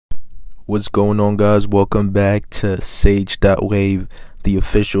What's going on, guys? Welcome back to Sage.wave, the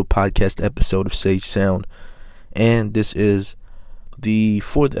official podcast episode of Sage Sound. And this is the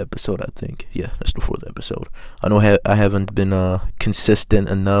fourth episode, I think. Yeah, that's the fourth episode. I know I haven't been consistent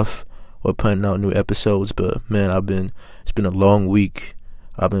enough with putting out new episodes, but man, it's been a long week.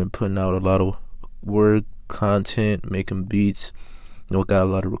 I've been putting out a lot of work, content, making beats. Got a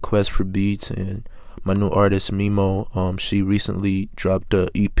lot of requests for beats, and my new artist Mimo, she recently dropped a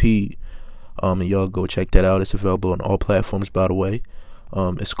EP. And y'all go check that out. It's available on all platforms, by the way.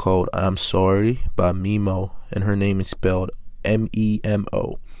 It's called I'm Sorry by Mimo, and her name is spelled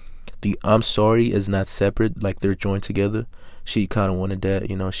Memo. The I'm Sorry is not separate, like they're joined together. She kind of wanted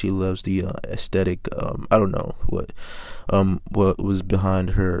that, she loves the aesthetic. I don't know what was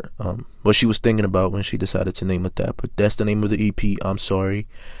behind her, what she was thinking about when she decided to name it that. But that's the name of the EP, I'm Sorry,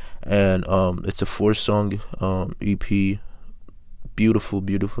 and it's a 4-song EP. Beautiful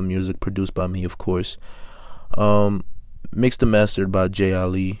music produced by me, of course. Mixed and mastered by Jay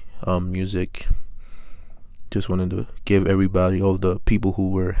Ali Music. Just wanted to give everybody, all the people who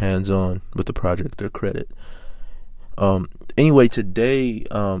were hands-on with the project, their credit. Anyway, today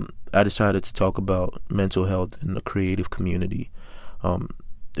I decided to talk about mental health in the creative community.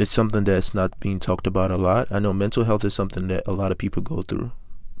 It's something that's not being talked about a lot. I know mental health is something that a lot of people go through,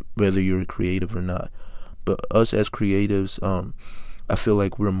 whether you're creative or not. But us as creatives, I feel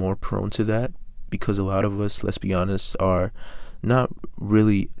like we're more prone to that because a lot of us, let's be honest, are not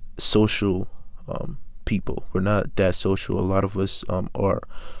really social people. We're not that social. A lot of us are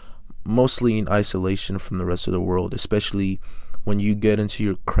mostly in isolation from the rest of the world, especially when you get into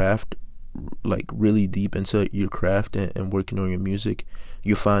your craft, like really deep into your craft and working on your music.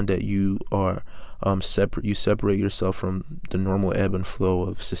 You find that you are separate. You separate yourself from the normal ebb and flow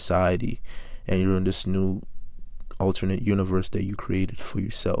of society, and you're in this new alternate universe that you created for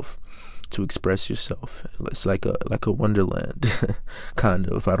yourself to express yourself. It's like a wonderland kind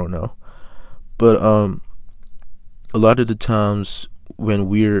of, I don't know. But a lot of the times when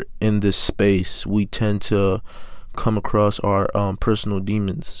we're in this space, we tend to come across our personal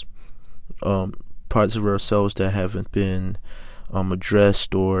demons, parts of ourselves that haven't been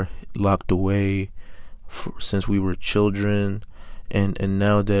addressed or locked away since we were children. And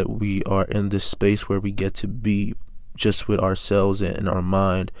now that we are in this space where we get to be just with ourselves and our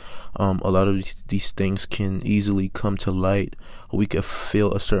mind, a lot of these things can easily come to light. We can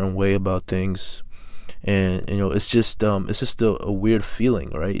feel a certain way about things, and it's just a weird feeling,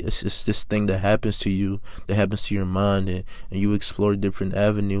 right? It's just this thing that happens to you, that happens to your mind, and you explore different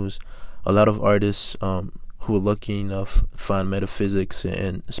avenues. A lot of artists who are lucky enough find metaphysics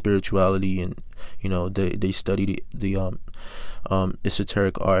and spirituality, and they study the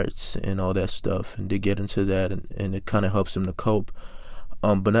esoteric arts and all that stuff, and they get into that, and it kind of helps them to cope.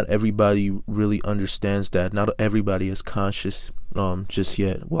 But not everybody really understands that. Not everybody is conscious just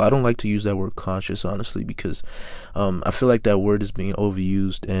yet. Well, I don't like to use that word conscious, honestly, because I feel like that word is being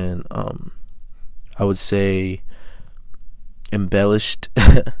overused, and I would say embellished.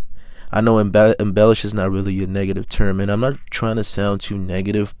 I know embellish is not really a negative term, and I'm not trying to sound too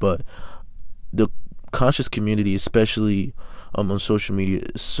negative, but the conscious community, especially on social media,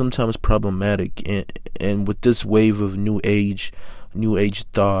 is sometimes problematic, and with this wave of new age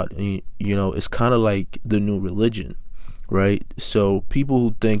thought, it's kind of like the new religion, right? So people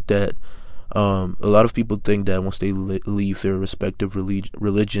who think that a lot of people think that once they leave their respective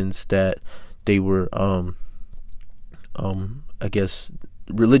religions, that they were I guess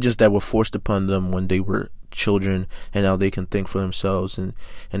religions that were forced upon them when they were children, and now they can think for themselves, and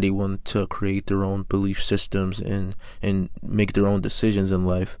they want to create their own belief systems and make their own decisions in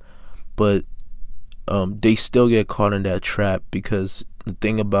life. But they still get caught in that trap, because the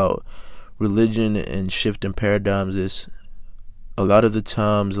thing about religion and shifting paradigms is a lot of the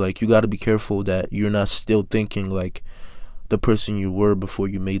times, like, you got to be careful that you're not still thinking like the person you were before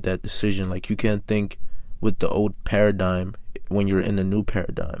you made that decision. Like, you can't think with the old paradigm when you're in the new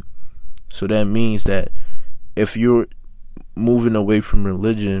paradigm. So that means that if you're moving away from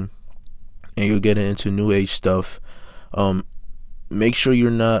religion and you're getting into new age stuff, make sure you're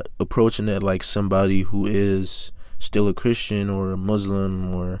not approaching it like somebody who is still a Christian or a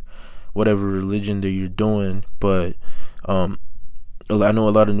Muslim or whatever religion that you're doing. But I know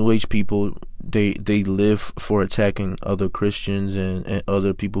a lot of new age people, they live for attacking other Christians and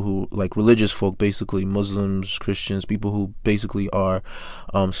other people who, like, religious folk, basically Muslims, Christians, people who basically are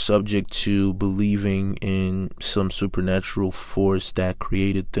subject to believing in some supernatural force that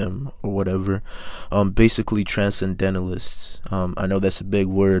created them or whatever. Basically transcendentalists. I know that's a big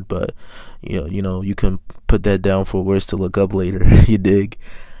word, but you can put that down for words to look up later. You dig?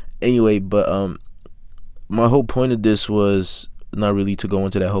 Anyway, but my whole point of this was not really to go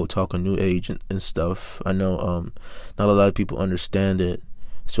into that whole talk of new age and stuff. I know not a lot of people understand it,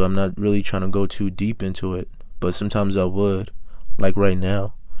 so I'm not really trying to go too deep into it, but sometimes I would, like right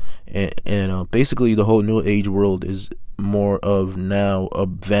now. And basically the whole new age world is more of now a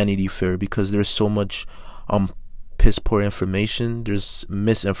vanity fair, because there's so much piss poor information. There's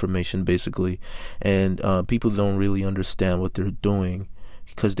misinformation basically, and people don't really understand what they're doing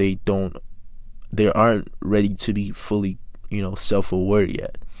because they aren't ready to be fully, self-aware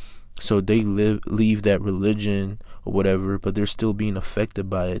yet. So they leave that religion or whatever, but they're still being affected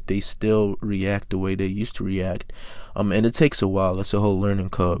by it. They still react the way they used to react, and it takes a while. It's a whole learning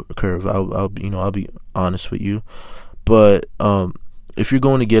curve. I'll be honest with you, but if you're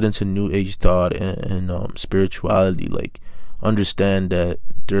going to get into new age thought and spirituality, like, understand that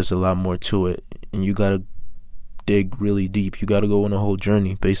there's a lot more to it, and you gotta dig really deep. You gotta go on a whole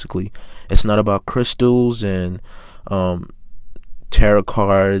journey. Basically, it's not about crystals and tarot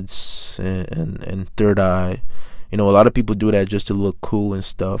cards and third eye. A lot of people do that just to look cool and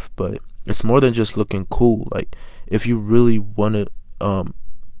stuff, but it's more than just looking cool. Like, if you really want to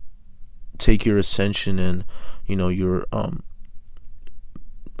take your ascension and your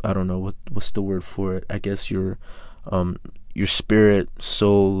I don't know what's the word for it. I guess your spirit,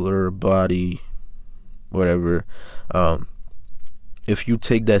 soul, or body, whatever. If you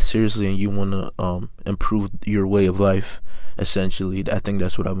take that seriously and you want to improve your way of life, essentially, I think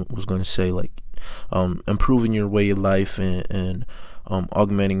that's what I was going to say. Like, improving your way of life and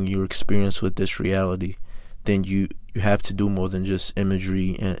augmenting your experience with this reality, then you have to do more than just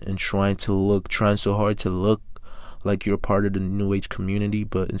imagery and trying so hard to look like you're part of the new age community,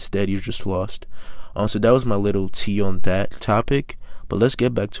 but instead you're just lost. So that was my little tea on that topic. But let's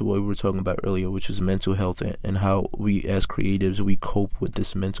get back to what we were talking about earlier, which is mental health and how we as creatives, we cope with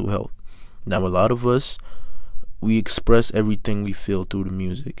this mental health. Now, a lot of us, we express everything we feel through the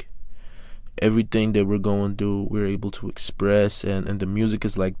music. Everything that we're going through, we're able to express, and the music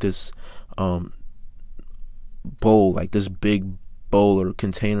is like this bowl, like this big bowl or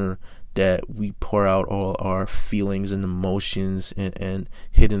container that we pour out all our feelings and emotions and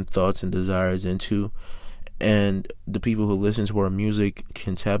hidden thoughts and desires into. And the people who listen to our music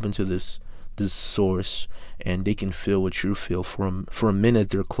can tap into this source, and they can feel what you feel. For a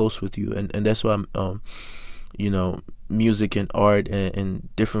minute, they're close with you, and that's why music and art and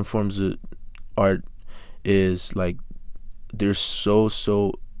different forms of art is like, they're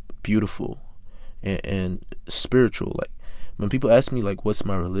so beautiful and spiritual. Like, when people ask me like what's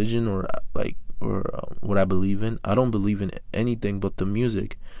my religion or what I believe in, I don't believe in anything but the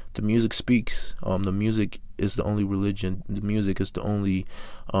music. The music speaks. The music is the only religion. The music is the only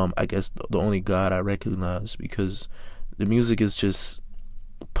I guess the only God I recognize, because the music is just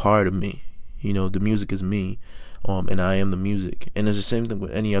part of me. The music is me, and I am the music. And it's the same thing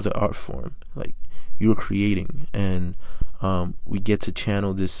with any other art form. Like, you're creating, and we get to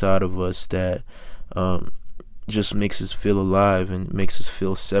channel this side of us that just makes us feel alive and makes us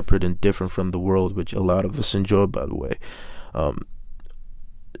feel separate and different from the world, which a lot of us enjoy, by the way.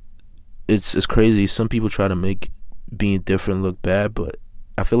 It's crazy. Some people try to make being different look bad, but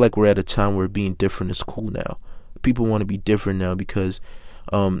I feel like we're at a time where being different is cool now. People want to be different now because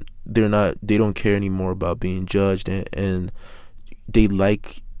they don't care anymore about being judged, and they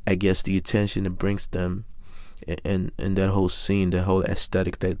like, I guess, the attention it brings them. And that whole scene, that whole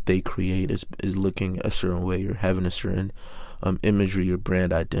aesthetic that they create is looking a certain way or having a certain imagery or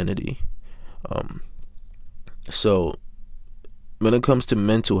brand identity. So when it comes to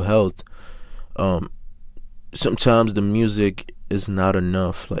mental health, sometimes the music is not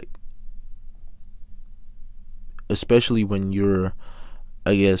enough. Like, especially when you're,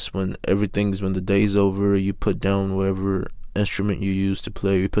 I guess, when the day's over, you put down whatever instrument you used to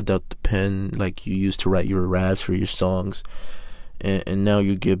play, you put out the pen like you used to write your raps for your songs, and now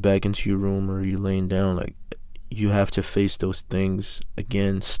you get back into your room or you're laying down. Like, you have to face those things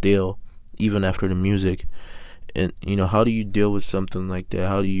again still, even after the music. And how do you deal with something like that?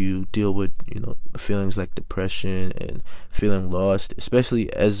 How do you deal with feelings like depression and feeling lost,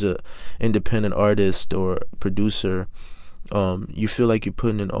 especially as a independent artist or producer? You feel like you're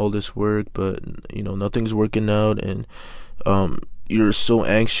putting in all this work, but nothing's working out, and you're so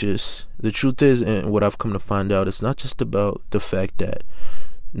anxious. The truth is, and what I've come to find out, it's not just about the fact that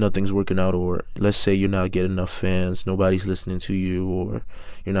nothing's working out, or let's say you're not getting enough fans, nobody's listening to you, or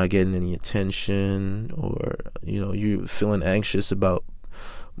you're not getting any attention, or you're feeling anxious about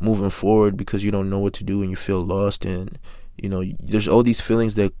moving forward because you don't know what to do and you feel lost, and there's all these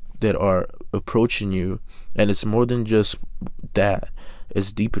feelings that are approaching you, and it's more than just that.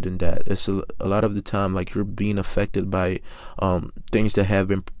 it's deeper than that. It's a lot of the time like you're being affected by things that have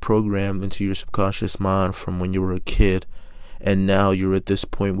been programmed into your subconscious mind from when you were a kid, and now you're at this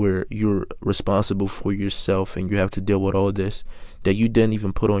point where you're responsible for yourself and you have to deal with all this that you didn't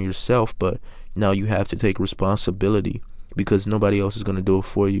even put on yourself, but now you have to take responsibility because nobody else is going to do it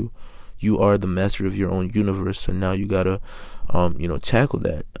for you. You are the master of your own universe, and now you gotta tackle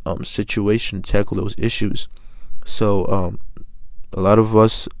that situation, tackle those issues. So a lot of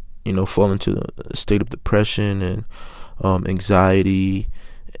us fall into a state of depression and anxiety,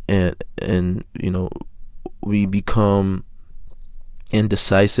 and we become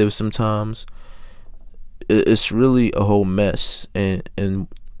indecisive sometimes. It's really a whole mess. And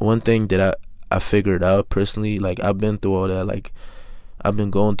one thing that I figured out personally, like I've been through all that, like I've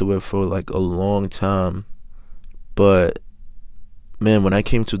been going through it for like a long time, but man, when I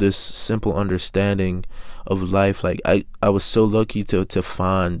came to this simple understanding of life, like I was so lucky to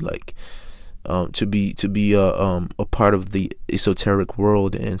find like to be a part of the esoteric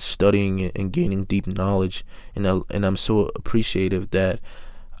world and studying and gaining deep knowledge, and I'm so appreciative that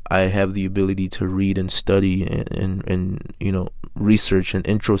I have the ability to read and study and research and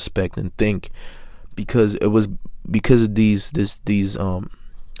introspect and think, because it was because of these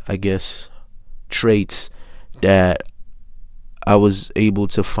I guess traits that I was able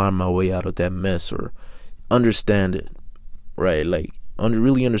to find my way out of that mess, or understand it, right? Like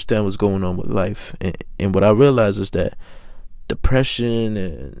really understand what's going on with life. And what I realized is that depression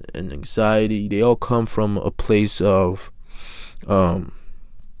and anxiety, they all come from a place of not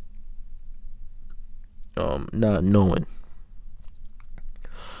knowing.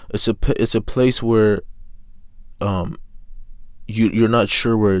 It's a place where you're not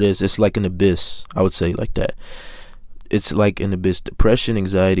sure where it is. It's like an abyss, I would say, like that. It's like an abyss. Depression,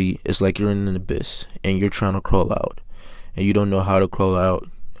 anxiety, it's like you're in an abyss and you're trying to crawl out and you don't know how to crawl out.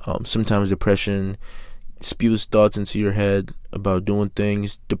 Sometimes depression spews thoughts into your head about doing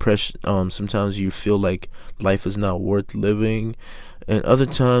things. Sometimes you feel like life is not worth living, and other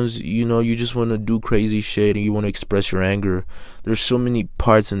times you just want to do crazy shit and you want to express your anger. There's so many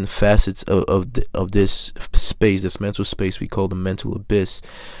parts and facets of this space, this mental space we call the mental abyss.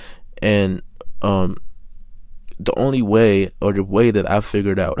 And the only way, or the way that I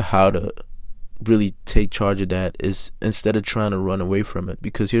figured out how to really take charge of that, is instead of trying to run away from it.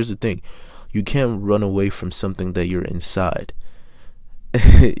 Because here's the thing, you can't run away from something that you're inside.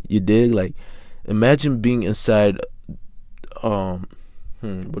 You dig? Like, imagine being inside. What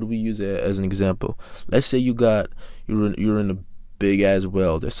do we use as an example? Let's say you're in a big ass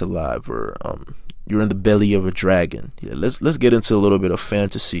well that's alive, or you're in the belly of a dragon. Yeah, let's get into a little bit of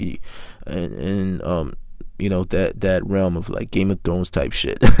fantasy and that realm of like Game of Thrones type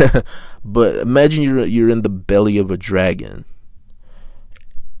shit. But imagine you're in the belly of a dragon,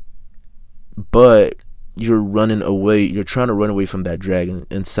 but you're running away. You're trying to run away from that dragon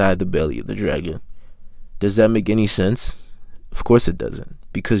inside the belly of the dragon. Does that make any sense? Of course it doesn't,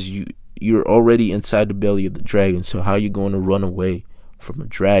 because you're already inside the belly of the dragon. So how are you going to run away from a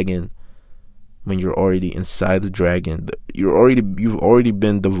dragon when you're already inside the dragon? You've already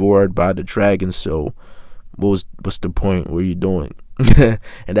been devoured by the dragon. So what's the point? What are you doing?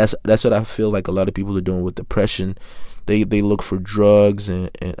 And that's what I feel like a lot of people are doing with depression. They look for drugs and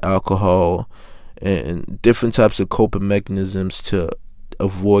alcohol and different types of coping mechanisms to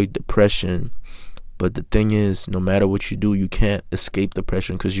avoid depression. But the thing is, no matter what you do, you can't escape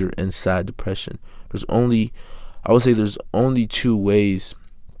depression because you're inside depression. I would say there's only two ways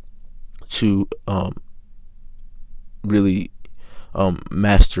to really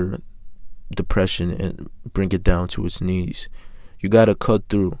master depression and bring it down to its knees. You gotta cut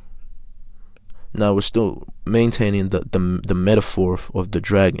through. Now we're still maintaining the metaphor of the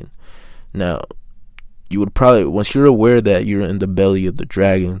dragon. Now you would probably, once you're aware that you're in the belly of the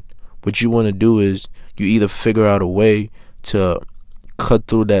dragon, what you want to do is you either figure out a way to cut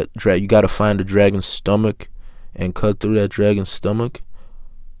through that dragon. You got to find the dragon's stomach and cut through that dragon's stomach,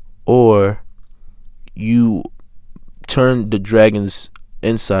 or you turn the dragon's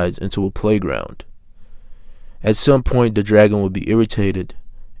insides into a playground. At some point, the dragon will be irritated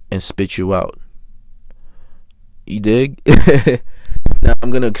and spit you out. You dig? Now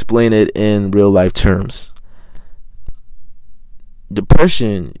I'm going to explain it in real life terms.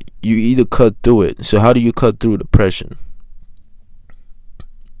 Depression, you either cut through it. So how do you cut through depression?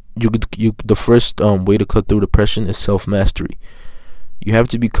 The first way to cut through depression is self-mastery. You have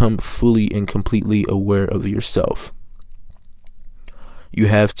to become fully and completely aware of yourself. You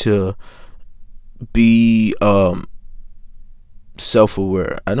have to be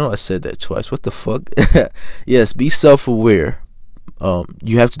self-aware. I know I said that twice. What the fuck? Yes, be self-aware.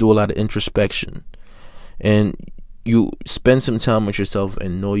 You have to do a lot of introspection, and you spend some time with yourself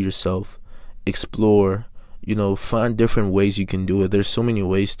and know yourself, explore, find different ways you can do it. There's so many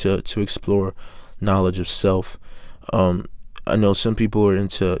ways to explore knowledge of self. I know some people are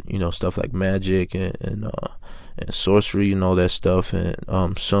into stuff like magic and sorcery and all that stuff,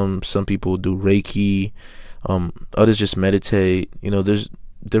 and some people do Reiki. Others just meditate. There's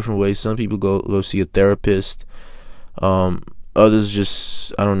different ways. Some people go see a therapist. Others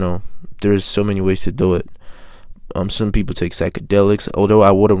just, I don't know. There's so many ways to do it. Some people take psychedelics, although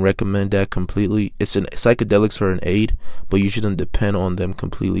I wouldn't recommend that completely. Psychedelics are an aid, but you shouldn't depend on them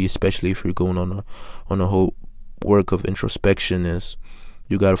completely, especially if you're going on a whole work of introspection. Is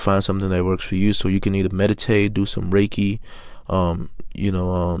you got to find something that works for you. So you can either meditate, do some Reiki,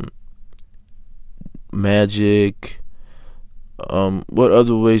 magic. What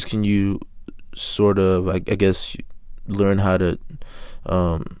other ways can you sort of, I guess, learn how to,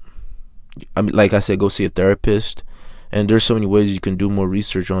 like I said, go see a therapist. And there's so many ways you can do more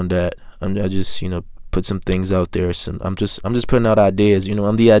research on that. I just, put some things out there. I'm just putting out ideas.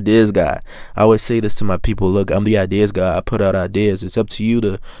 I'm the ideas guy. I always say this to my people. Look, I'm the ideas guy. I put out ideas. It's up to you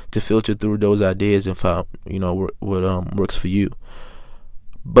to filter through those ideas and find, what works for you.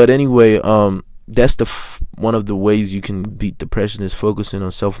 But anyway, that's one of the ways you can beat depression is focusing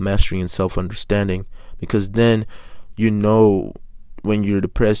on self-mastery and self-understanding, because then when you're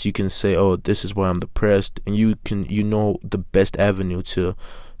depressed, you can say, oh, this is why I'm depressed, and you the best avenue to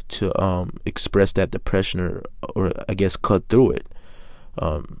express that depression or I guess cut through it.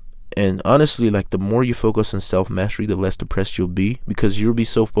 And honestly, like, the more you focus on self-mastery, the less depressed you'll be, because you'll be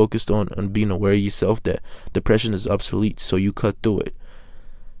so focused on being aware of yourself that depression is obsolete, so you cut through it.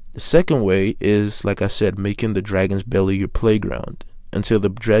 The second way is, like I said, making the dragon's belly your playground until the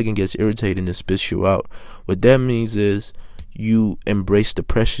dragon gets irritated and spits you out. What that means is you embrace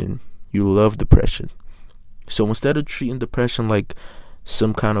depression. You love depression. So instead of treating depression like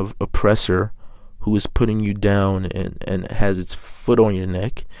some kind of oppressor who is putting you down and has its foot on your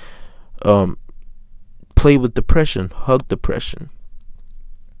neck, play with depression. Hug depression.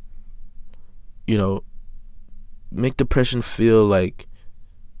 Make depression feel like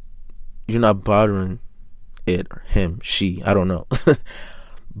you're not bothering it, or him, she, I don't know.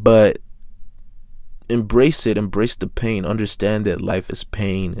 But embrace it, embrace the pain, understand that life is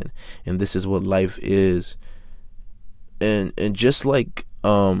pain, and this is what life is. And just like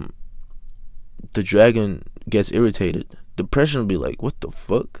the dragon gets irritated, depression will be like, what the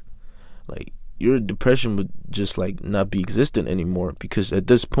fuck? Like, your depression would just like not be existent anymore, because at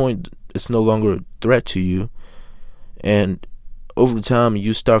this point it's no longer a threat to you. And over time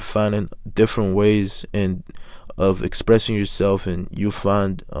you start finding different ways of expressing yourself, and you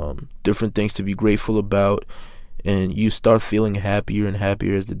find different things to be grateful about, and you start feeling happier and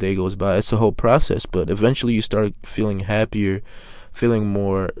happier as the day goes by. It's a whole process, but eventually you start feeling happier, feeling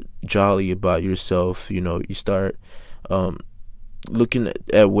more jolly about yourself. You start looking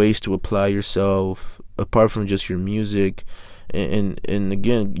at ways to apply yourself apart from just your music, and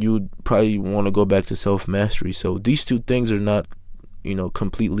again, you would probably want to go back to self-mastery. So these two things are not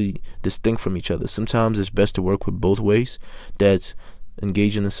completely distinct from each other. Sometimes it's best to work with both ways. That's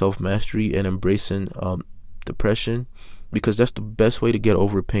engaging in self-mastery and embracing depression, because that's the best way to get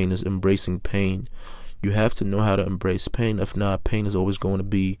over pain, is embracing pain. You have to know how to embrace pain. If not, pain is always going to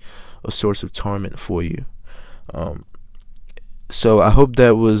be a source of torment for you. So I hope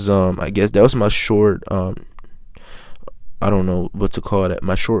that was I guess that was my short I don't know what to call that,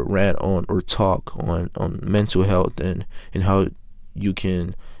 my short rant on, or talk on mental health and how you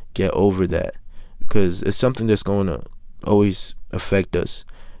can get over that, because it's something that's going to always affect us,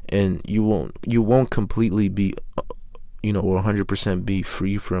 and you won't completely be or 100% be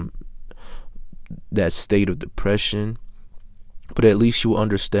free from that state of depression, but at least you will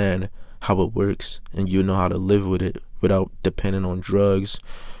understand how it works, and you know how to live with it without depending on drugs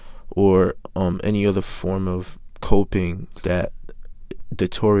or any other form of coping that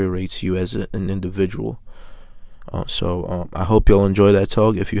deteriorates you as an individual. So I hope y'all enjoy that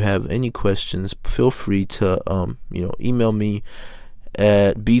talk. If you have any questions, feel free to email me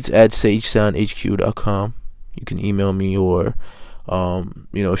at beats@sagesoundhq.com. You can email me, or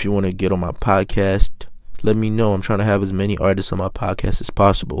if you want to get on my podcast, let me know. I'm trying to have as many artists on my podcast as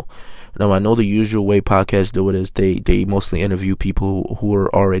possible. Now, I know the usual way podcasts do it is they mostly interview people who are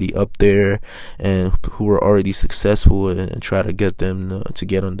already up there and who are already successful, and try to get them to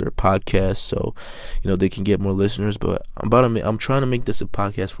get on their podcast so they can get more listeners. But I'm trying to make this a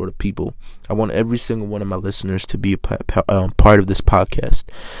podcast for the people. I want every single one of my listeners to be a part of this podcast.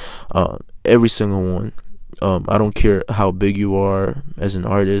 Every single one. I don't care how big you are as an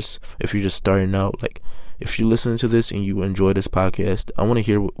artist. If you're just starting out, like, if you listen to this and you enjoy this podcast, I want to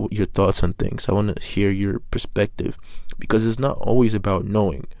hear what your thoughts on things. I want to hear your perspective, because it's not always about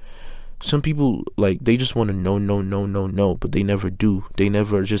knowing. Some people, like, they just want to know, but they never do. They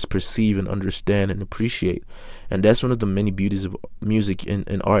never just perceive and understand and appreciate. And that's one of the many beauties of music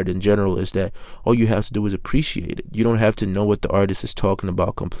and art in general, is that all you have to do is appreciate it. You don't have to know what the artist is talking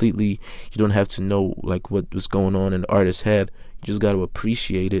about completely. You don't have to know, like, what was going on in the artist's head. You just got to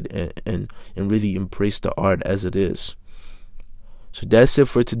appreciate it and really embrace the art as it is. So that's it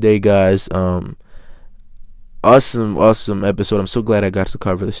for today, guys. Awesome episode. I'm so glad I got to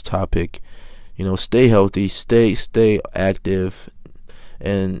cover this topic. Stay healthy, stay active,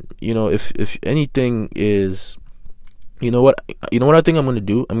 and if anything is, what I think I'm gonna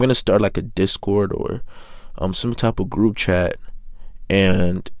do. I'm gonna start like a Discord or some type of group chat,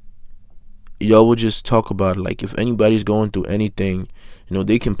 and y'all will just talk about it. Like, if anybody's going through anything,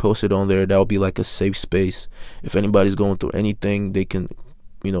 they can post it on there. That'll be like a safe space. If anybody's going through anything, they can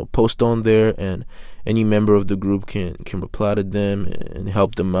post on there, and any member of the group can reply to them and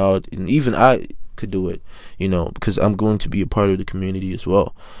help them out. And even I could do it, because I'm going to be a part of the community as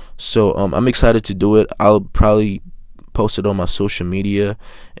well. So I'm excited to do it. I'll probably post it on my social media,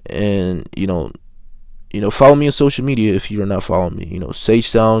 and follow me on social media if you're not following me.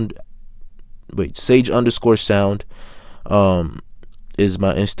 Sage_sound is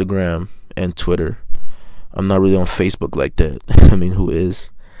my Instagram and Twitter. I'm not really on Facebook like that. I mean, who is?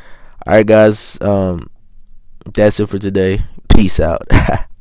 Alright, guys, that's it for today. Peace out.